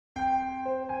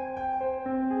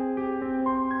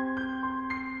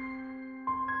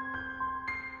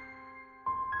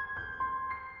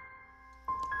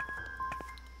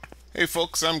Hey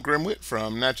folks, I'm Grimwit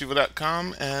from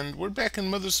NatGevo.com, and we're back in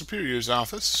Mother Superior's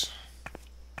office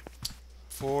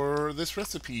for this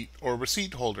recipe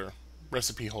holder,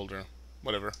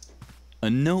 whatever. A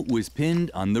note was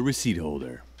pinned on the receipt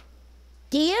holder.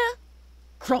 Dear,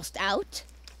 crossed out,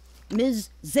 Ms.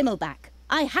 Zimmelbach,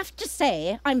 I have to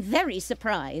say I'm very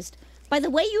surprised by the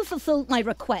way you fulfilled my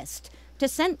request to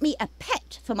send me a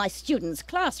pet for my students'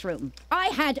 classroom. I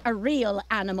had a real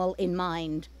animal in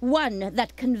mind, one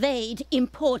that conveyed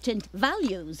important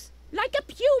values, like a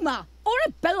puma or a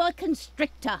boa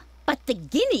constrictor. But the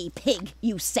guinea pig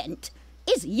you sent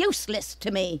is useless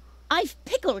to me. I've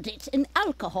pickled it in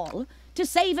alcohol to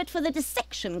save it for the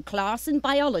dissection class in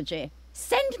biology.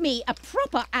 Send me a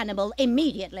proper animal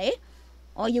immediately,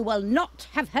 or you will not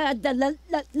have heard the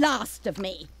last of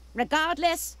me.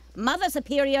 Regardless, Mother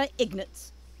Superior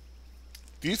Ignatz.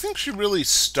 Do you think she really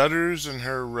stutters in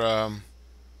her on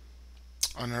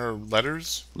her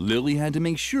letters? Lilli had to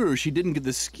make sure she didn't get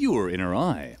the skewer in her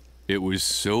eye. It was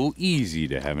so easy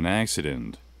to have an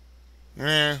accident.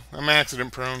 I'm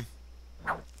accident prone.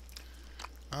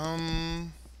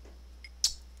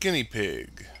 Guinea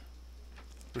pig.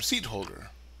 Receipt holder.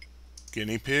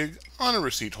 Guinea pig on a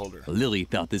receipt holder. Lilli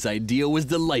thought this idea was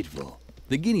delightful.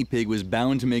 The guinea pig was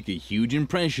bound to make a huge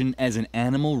impression as an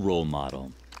animal role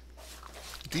model.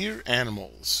 Dear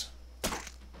animals,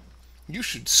 you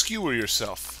should skewer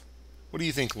yourself. What do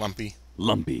you think, Lumpy?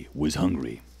 Lumpy was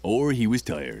hungry, or he was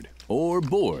tired, or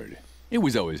bored. It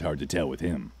was always hard to tell with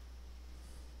him.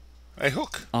 A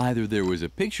hook. Either there was a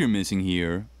picture missing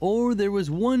here, or there was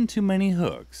one too many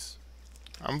hooks.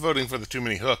 I'm voting for the too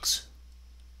many hooks.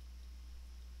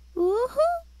 Woohoo!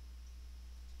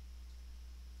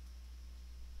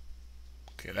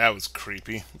 Okay, that was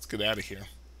creepy. Let's get out of here.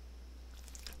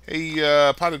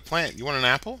 Hey, potted plant, you want an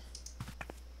apple?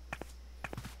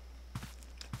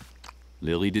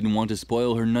 Lilli didn't want to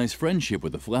spoil her nice friendship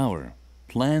with the flower.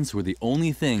 Plants were the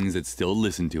only things that still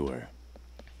listened to her.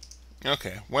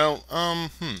 Okay, well,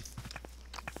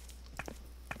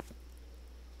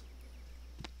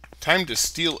 Time to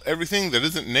steal everything that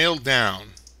isn't nailed down.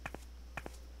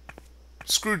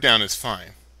 Screwed down is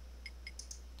fine.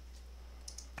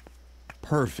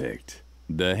 Perfect.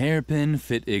 The hairpin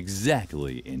fit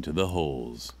exactly into the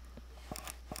holes.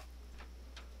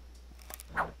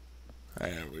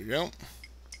 There we go.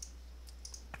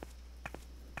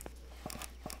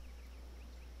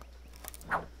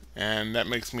 And that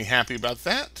makes me happy about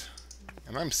that.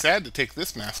 And I'm sad to take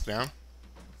this mask down.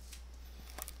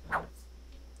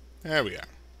 There we are.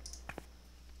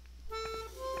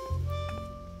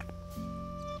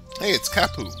 Hey, it's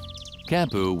Kapu.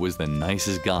 Kapu was the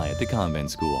nicest guy at the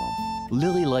convent school.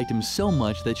 Lilli liked him so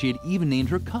much that she had even named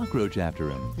her cockroach after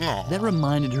him. Aww. That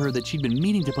reminded her that she'd been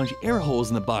meaning to punch air holes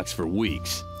in the box for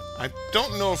weeks. I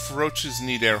don't know if roaches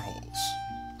need air holes.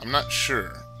 I'm not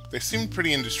sure. They seem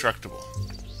pretty indestructible.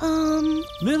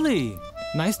 Lilli,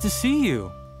 nice to see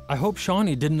you. I hope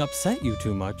Shawnee didn't upset you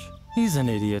too much. He's an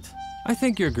idiot. I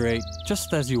think you're great,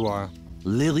 just as you are.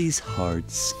 Lilli's heart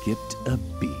skipped a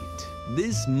beat.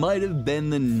 This might have been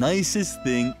the nicest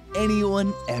thing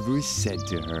anyone ever said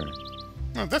to her.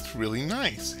 Oh, that's really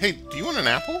nice. Hey, do you want an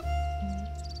apple?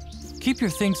 Keep your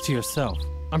things to yourself.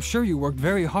 I'm sure you worked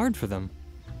very hard for them.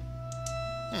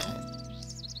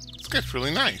 This guy's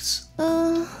really nice.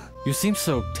 You seem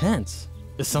so tense.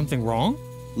 Is something wrong?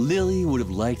 Lilli would have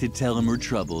liked to tell him her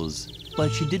troubles,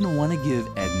 but she didn't want to give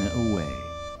Edna away.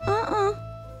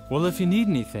 Well, if you need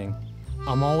anything,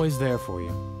 I'm always there for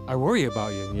you. I worry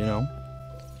about you, you know.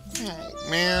 Oh,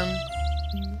 man.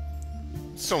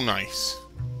 So nice.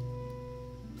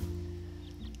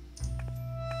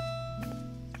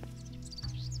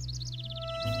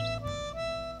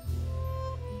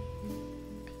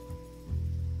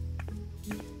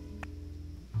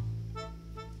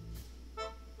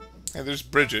 Hey, there's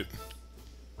Birgit.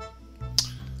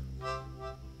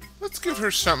 Let's give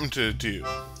her something to do.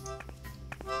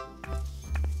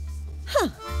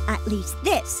 At least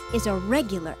this is a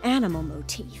regular animal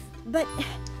motif. But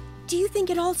do you think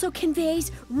it also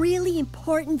conveys really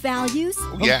important values?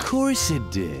 Oh, yeah. Of course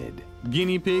it did.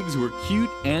 Guinea pigs were cute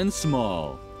and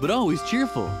small, but always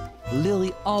cheerful.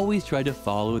 Lilli always tried to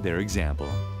follow their example.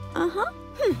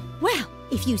 Well,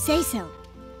 if you say so.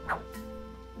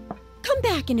 Come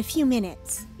back in a few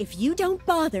minutes. If you don't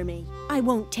bother me, I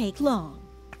won't take long.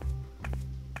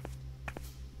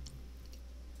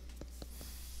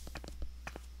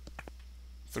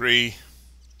 Three,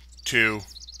 2,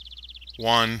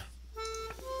 1.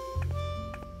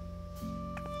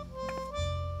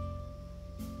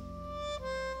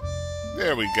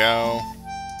 There we go.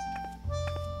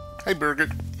 Hey,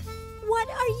 Birgit. What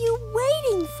are you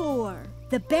waiting for?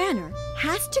 The banner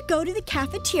has to go to the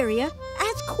cafeteria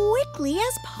as quickly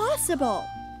as possible.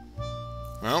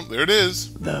 Well, there it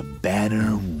is. The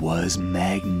banner was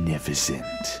magnificent.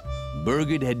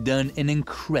 Birgit had done an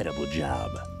incredible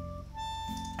job.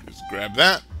 Just grab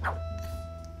that.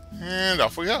 And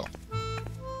off we go.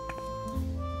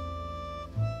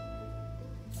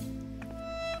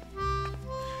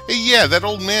 Hey, yeah, that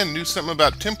old man knew something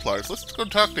about Templars. Let's go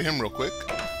talk to him real quick.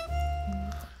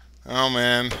 Oh,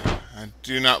 man. I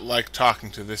do not like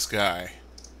talking to this guy.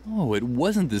 Oh, it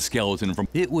wasn't the skeleton from...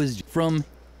 It was from...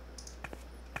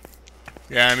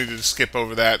 Yeah, I needed to skip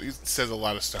over that. He says a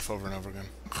lot of stuff over and over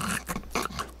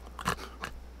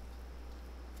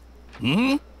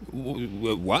again.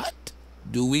 What?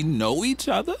 Do we know each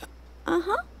other?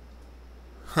 Uh-huh.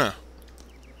 Huh.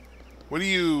 What do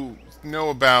you know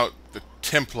about the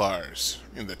Templars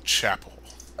in the chapel?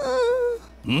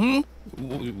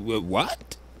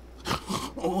 What?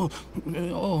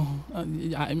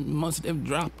 I must have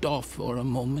dropped off for a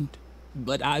moment.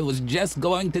 But I was just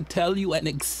going to tell you an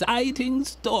exciting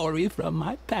story from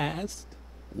my past.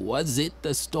 Was it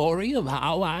the story of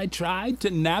how I tried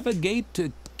to navigate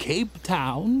to Cape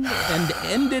Town and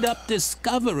ended up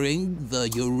discovering the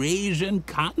Eurasian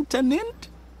continent?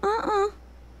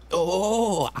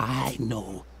 Oh, I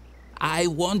know. I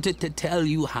wanted to tell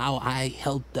you how I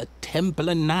helped the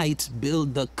Templar Knights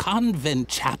build the convent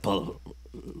chapel,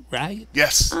 right?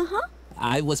 Yes.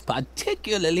 I was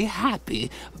particularly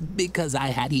happy because I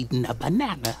had eaten a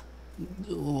banana.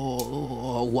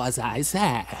 Or was I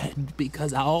sad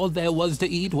because all there was to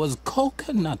eat was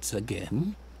coconuts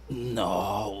again?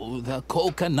 No, the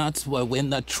coconuts were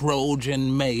when the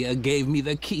Trojan mayor gave me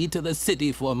the key to the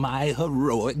city for my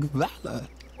heroic valor.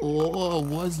 Or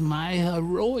was my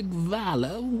heroic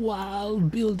valor while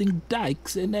building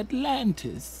dikes in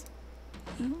Atlantis?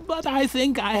 But I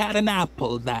think I had an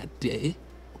apple that day.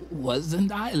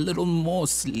 Wasn't I a little more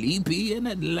sleepy in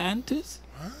Atlantis?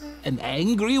 And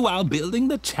angry while building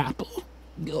the chapel?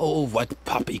 Oh, what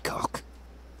poppycock.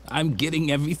 I'm getting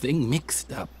everything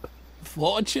mixed up.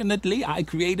 Fortunately, I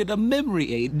created a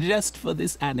memory aid just for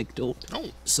this anecdote.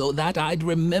 Oh. So that I'd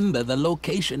remember the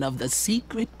location of the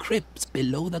secret crypts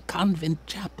below the convent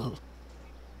chapel.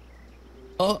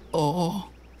 Uh-oh.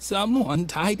 Someone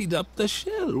tidied up the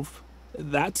shelf.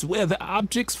 That's where the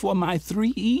objects for my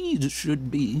 3 E's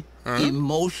should be.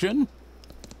 Emotion,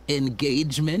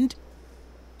 engagement,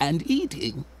 and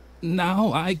eating.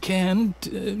 Now I can't...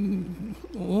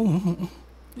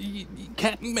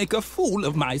 can't make a fool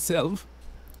of myself.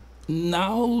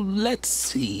 Now, let's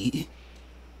see.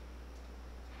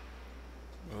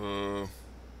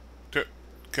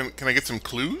 Can I get some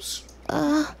clues?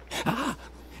 I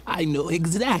know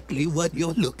exactly what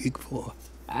you're looking for.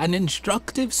 An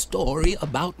instructive story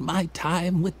about my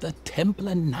time with the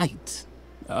Templar Knights.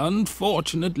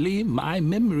 Unfortunately, my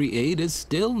memory aid is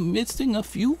still missing a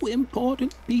few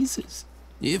important pieces.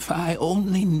 If I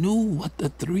only knew what the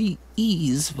 3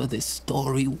 E's for this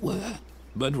story were.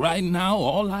 But right now,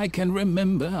 all I can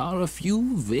remember are a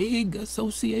few vague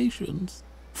associations.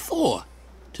 4,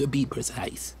 to be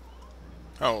precise.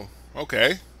 Oh,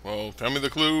 okay. Well, tell me the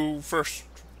clue first.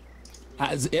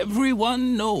 As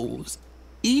everyone knows,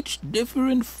 each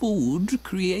different food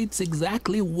creates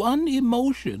exactly one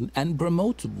emotion and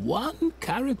promotes one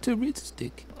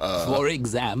characteristic. For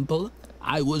example,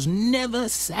 I was never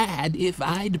sad if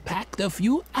I'd packed a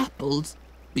few apples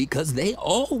because they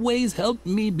always helped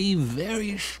me be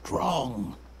very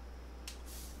strong.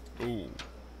 Ooh.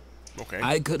 Okay.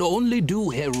 I could only do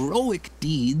heroic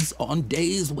deeds on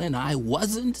days when I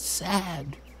wasn't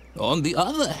sad. On the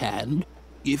other hand,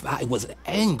 if I was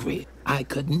angry, I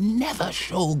could never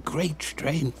show great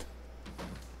strength.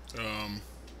 All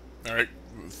right.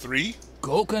 3?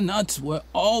 Coconuts were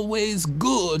always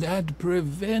good at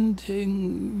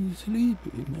preventing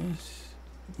sleepiness.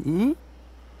 Oh,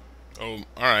 all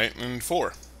right. And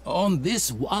 4. On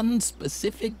this one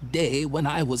specific day when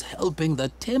I was helping the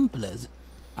Templars,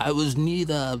 I was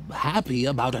neither happy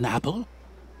about an apple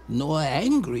nor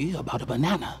angry about a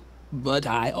banana. But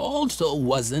I also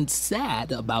wasn't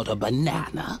sad about a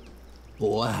banana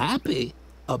or happy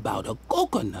about a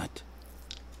coconut.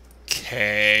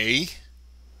 Okay.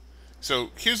 So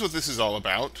here's what this is all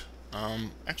about.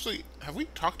 Actually, have we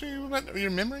talked to you about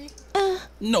your memory?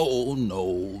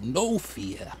 No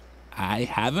fear. I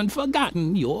haven't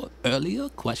forgotten your earlier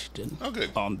question. Oh,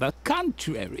 good. On the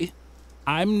contrary,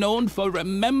 I'm known for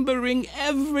remembering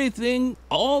everything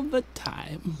all the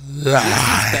time. This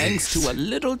is thanks to a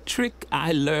little trick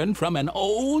I learned from an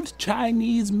old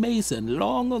Chinese mason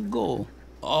long ago.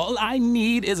 All I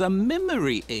need is a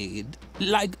memory aid,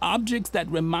 like objects that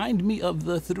remind me of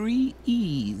the 3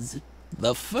 E's.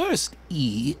 The first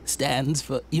E stands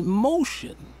for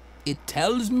emotion. It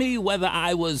tells me whether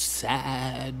I was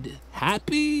sad,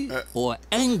 happy, or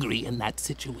angry in that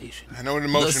situation. I know what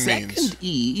emotion means. The second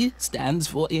E stands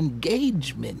for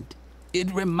engagement.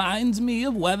 It reminds me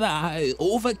of whether I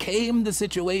overcame the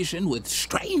situation with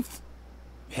strength,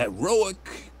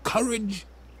 heroic courage,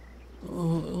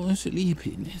 or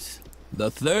sleepiness. The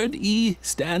third E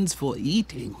stands for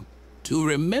eating. To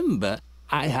remember,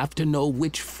 I have to know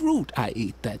which fruit I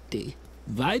ate that day.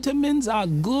 Vitamins are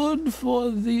good for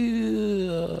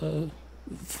the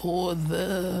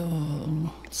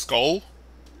skull?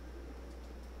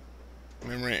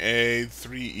 Memory aid,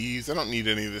 3 E's. I don't need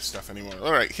any of this stuff anymore.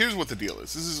 Alright, here's what the deal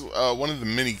is. This is one of the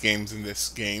mini games in this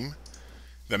game.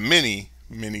 The mini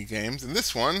games. And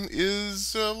this one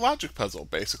is a logic puzzle,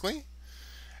 basically.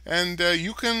 And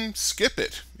you can skip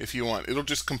it if you want. It'll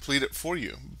just complete it for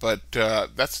you. But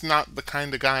that's not the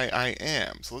kind of guy I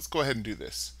am. So let's go ahead and do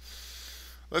this.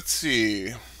 Let's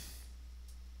see.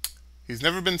 He's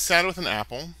never been sad with an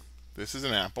apple. This is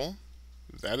an apple.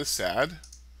 That is sad.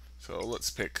 So let's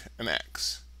pick an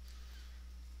X.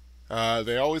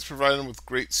 They always provide him with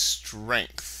great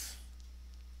strength.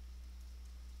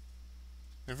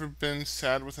 Never been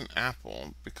sad with an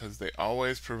apple because they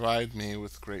always provide me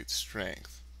with great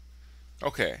strength.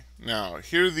 Okay, now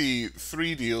here are the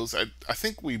 3 deals. I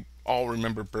think we all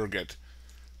remember Birgit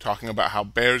talking about how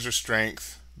bears are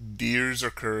strength, deers are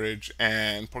courage,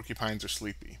 and porcupines are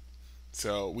sleepy.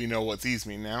 So we know what these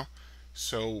mean now.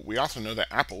 So we also know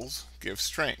that apples give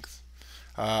strength.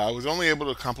 I was only able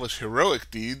to accomplish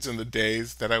heroic deeds on the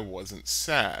days that I wasn't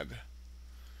sad.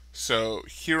 So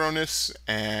hero-ness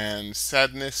and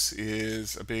sadness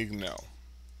is a big no.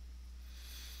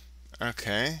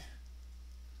 Okay.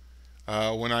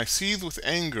 When I seethe with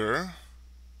anger,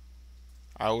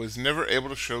 I was never able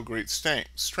to show great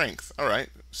strength. Alright,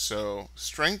 so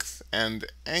strength and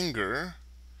anger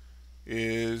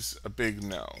is a big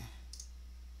no.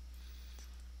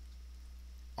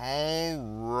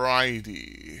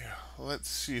 Alrighty, let's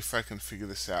see if I can figure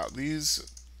this out. These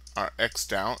are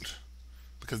X'd out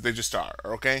because they just are,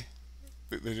 okay?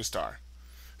 They just are.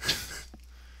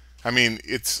 I mean,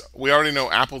 we already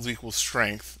know apples equal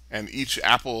strength, and each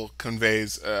apple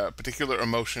conveys a particular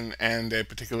emotion and a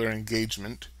particular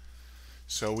engagement.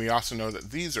 So we also know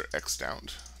that these are X'd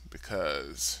out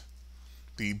because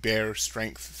the bear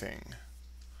strength thing.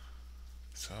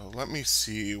 So let me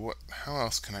see how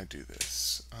else can I do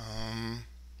this?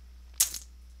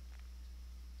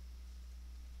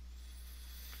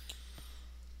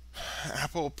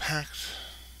 Apple packed.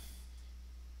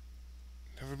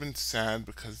 Never been sad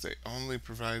because they only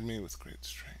provide me with great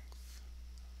strength.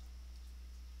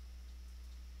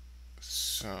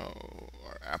 So,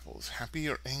 are apples happy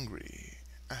or angry?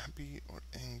 Happy or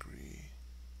angry?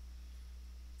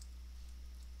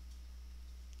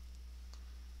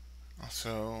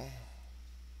 Also,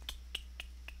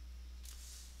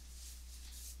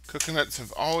 coconuts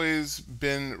have always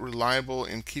been reliable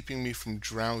in keeping me from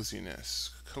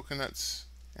drowsiness. Coconuts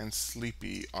and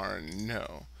sleepy are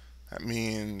no. That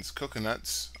means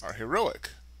coconuts are heroic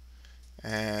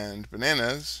and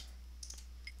bananas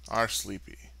are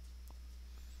sleepy.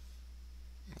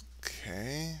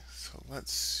 Okay, so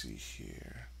let's see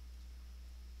here.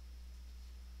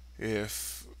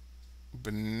 If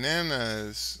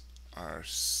bananas are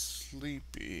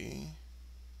sleepy,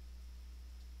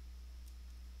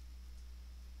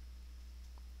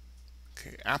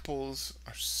 okay, apples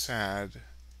are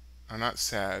not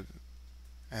sad,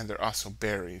 and they're also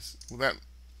berries. Well, that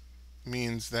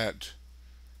means that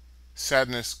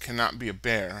sadness cannot be a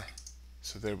bear.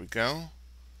 So there we go.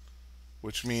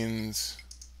 Which means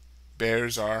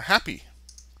bears are happy.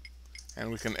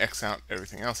 And we can X out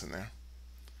everything else in there.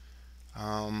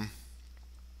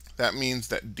 That means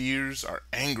that deers are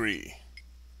angry.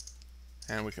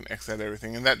 And we can X out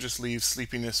everything. And that just leaves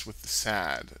sleepiness with the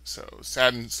sad. So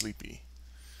sad and sleepy.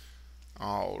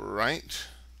 Alright.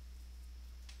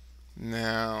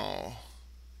 Now,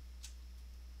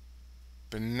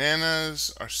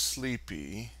 bananas are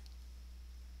sleepy.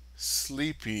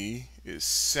 Sleepy is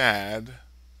sad.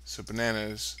 So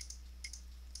bananas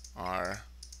are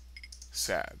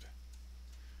sad.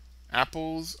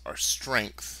 Apples are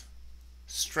strength.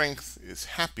 Strength is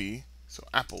happy. So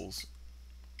apples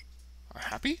are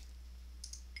happy.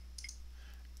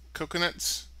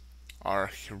 Coconuts are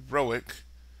heroic.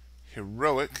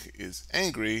 Heroic is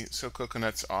angry, so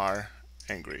coconuts are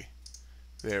angry.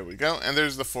 There we go. And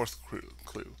there's the 4th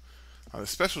clue. On a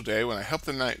special day, when I help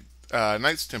the knight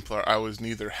Knights Templar, I was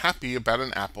neither happy about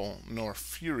an apple nor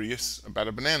furious about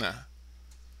a banana.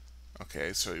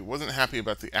 Okay, so he wasn't happy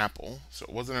about the apple, so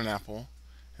it wasn't an apple.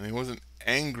 And he wasn't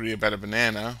angry about a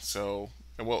banana, so...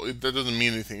 Well, that doesn't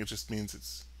mean anything, it just means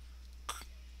it's...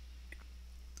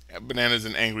 Bananas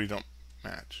and angry don't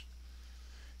match.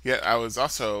 Yet I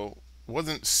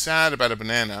wasn't sad about a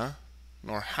banana,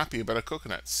 nor happy about a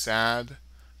coconut. Sad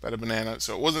about a banana,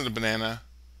 so it wasn't a banana,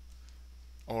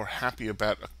 or happy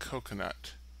about a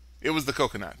coconut. It was the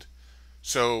coconut.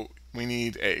 So we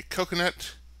need a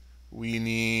coconut, we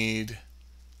need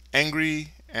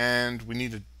angry, and we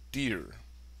need a deer.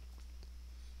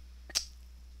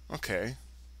 Okay.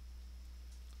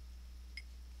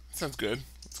 That sounds good.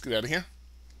 Let's get out of here.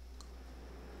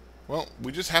 Well,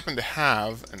 we just happen to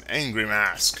have an angry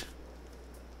mask.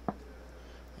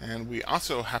 And we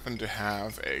also happen to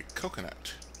have a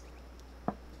coconut.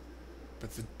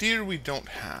 But the deer we don't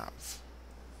have.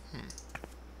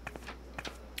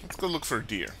 Let's go look for a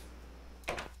deer.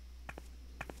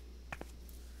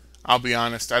 I'll be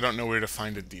honest, I don't know where to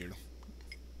find a deer.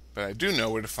 But I do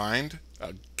know where to find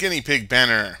a guinea pig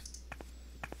banner.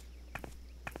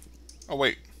 Oh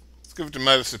wait, let's give it to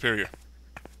Mother Superior.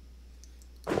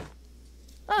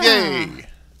 Yay!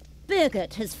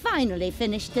 Birgit has finally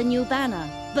finished the new banner,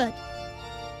 but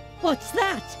what's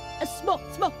that? A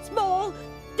small,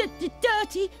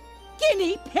 dirty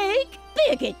guinea pig?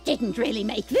 Birgit didn't really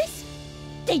make this,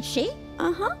 did she?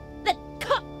 Uh-huh. That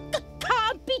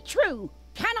can't be true.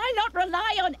 Can I not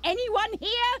rely on anyone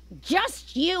here?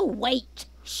 Just you wait.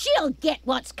 She'll get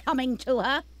what's coming to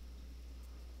her.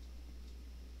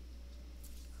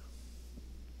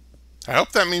 I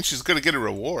hope that means she's going to get a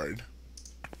reward.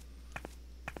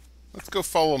 Let's go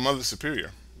follow Mother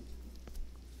Superior.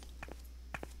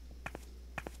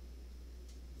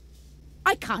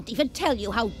 I can't even tell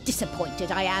you how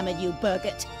disappointed I am in you,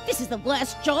 Birgit. This is the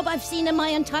worst job I've seen in my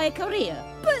entire career.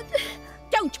 But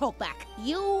don't talk back.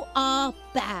 You are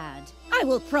bad. I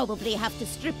will probably have to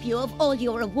strip you of all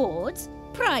your awards,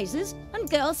 prizes, and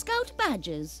Girl Scout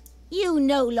badges. You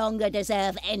no longer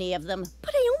deserve any of them.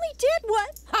 But I only did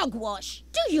what? Hogwash!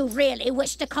 Do you really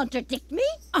wish to contradict me?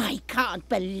 I can't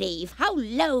believe how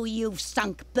low you've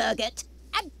sunk, Birgit.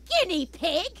 A guinea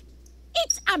pig?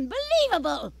 It's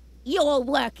unbelievable! Your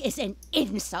work is an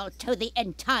insult to the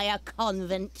entire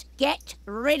convent. Get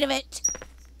rid of it.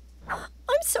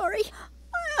 I'm sorry.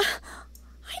 I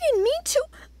didn't mean to.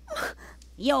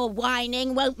 Your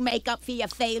whining won't make up for your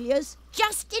failures.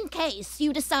 Just in case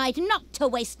you decide not to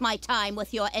waste my time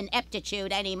with your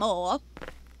ineptitude anymore.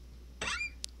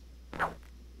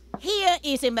 Here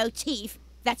is a motif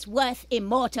that's worth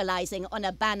immortalizing on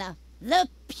a banner. The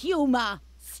puma.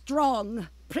 Strong,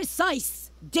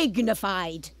 precise,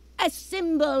 dignified. A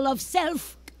symbol of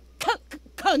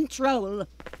self-control.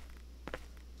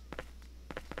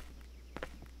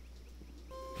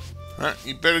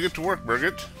 You better get to work,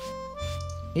 Birgit.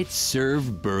 It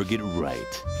served Birgit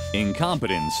right.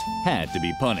 Incompetence had to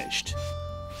be punished.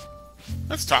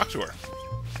 Let's talk to her.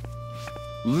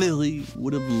 Lilli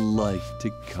would have liked to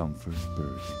comfort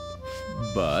Birgit.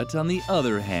 But on the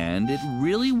other hand, it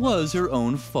really was her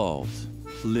own fault.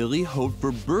 Lilli hoped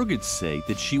for Birgit's sake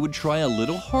that she would try a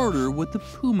little harder with the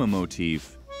puma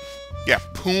motif. Yeah,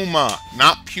 puma,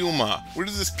 not puma. Where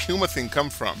does this puma thing come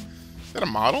from? Is that a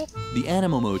model? The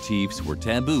animal motifs were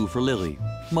taboo for Lilli.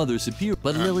 Mother Superior,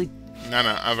 but Lilli... No,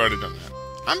 I've already done that.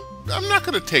 I'm not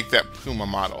going to take that puma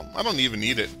model. I don't even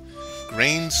need it.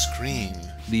 Grain screen.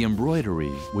 The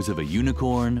embroidery was of a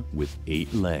unicorn with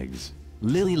 8 legs.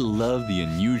 Lilli loved the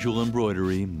unusual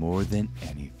embroidery more than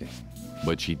anything.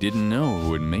 But she didn't know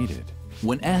who had made it.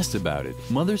 When asked about it,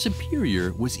 Mother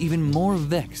Superior was even more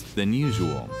vexed than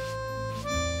usual.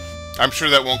 I'm sure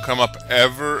that won't come up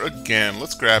ever again.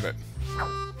 Let's grab it.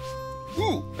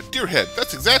 Ooh, a deer head.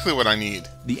 That's exactly what I need.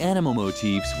 The animal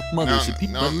motifs, Mother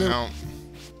Superior... No.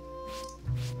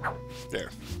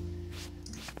 There.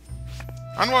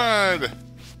 Onward!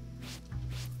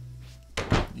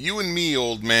 You and me,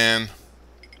 old man.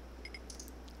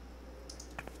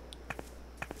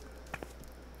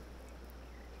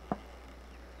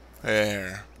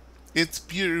 There. It's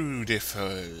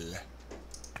beautiful.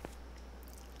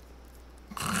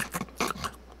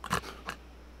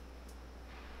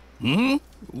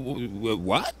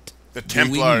 What? The Do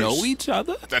Templars. we know each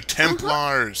other? The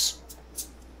Templars.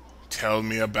 Tell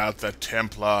me about the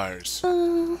Templars.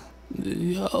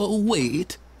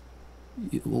 Wait.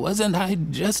 Wasn't I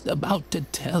just about to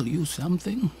tell you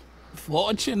something?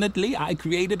 Fortunately, I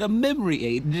created a memory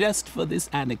aid just for this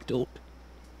anecdote.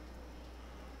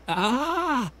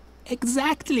 Ah,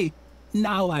 exactly.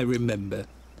 Now I remember.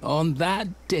 On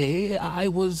that day, I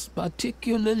was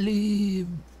particularly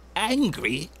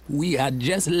angry. We had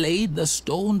just laid the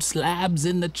stone slabs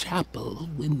in the chapel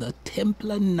when the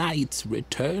Templar Knights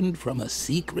returned from a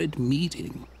secret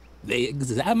meeting. They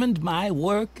examined my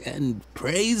work and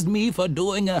praised me for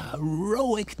doing a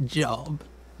heroic job.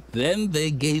 Then they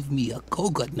gave me a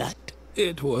coconut.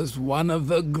 It was one of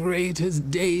the greatest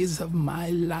days of my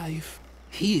life.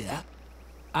 Here,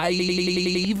 I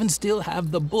even still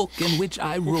have the book in which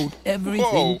I wrote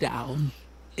everything down,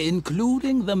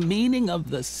 including the meaning of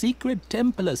the secret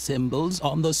Templar symbols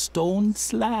on the stone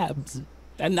slabs.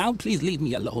 And now please leave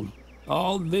me alone.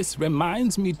 All this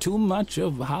reminds me too much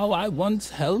of how I once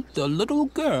helped a little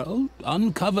girl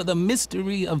uncover the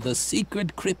mystery of the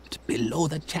secret crypt below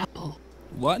the chapel.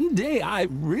 One day I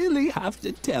really have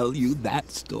to tell you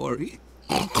that story.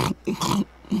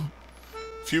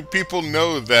 Few people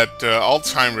know that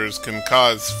Alzheimer's can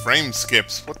cause frame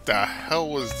skips. What the hell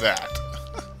was that?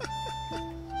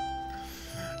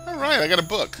 Alright, I got a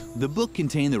book. The book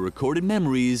contained the recorded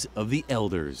memories of the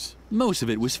elders. Most of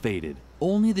it was faded.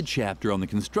 Only the chapter on the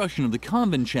construction of the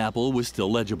convent chapel was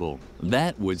still legible.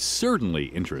 That would certainly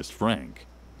interest Frank.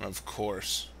 Of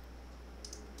course.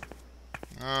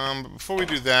 But before we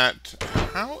do that,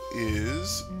 how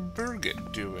is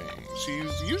Birgit doing?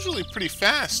 She's usually pretty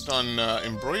fast on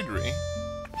embroidery.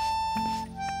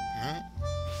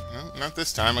 No, not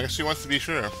this time. I guess she wants to be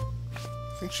sure.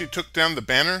 Think she took down the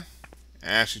banner?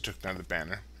 She took down the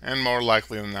banner. And more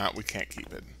likely than not, we can't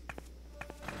keep it.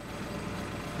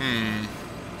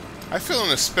 I feel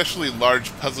an especially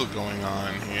large puzzle going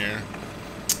on here.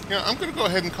 You know, I'm going to go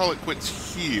ahead and call it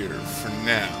quits here for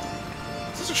now.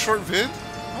 Is this a short vid?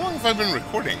 How long have I been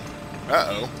recording?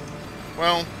 Uh-oh.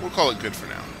 Well, we'll call it good for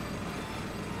now.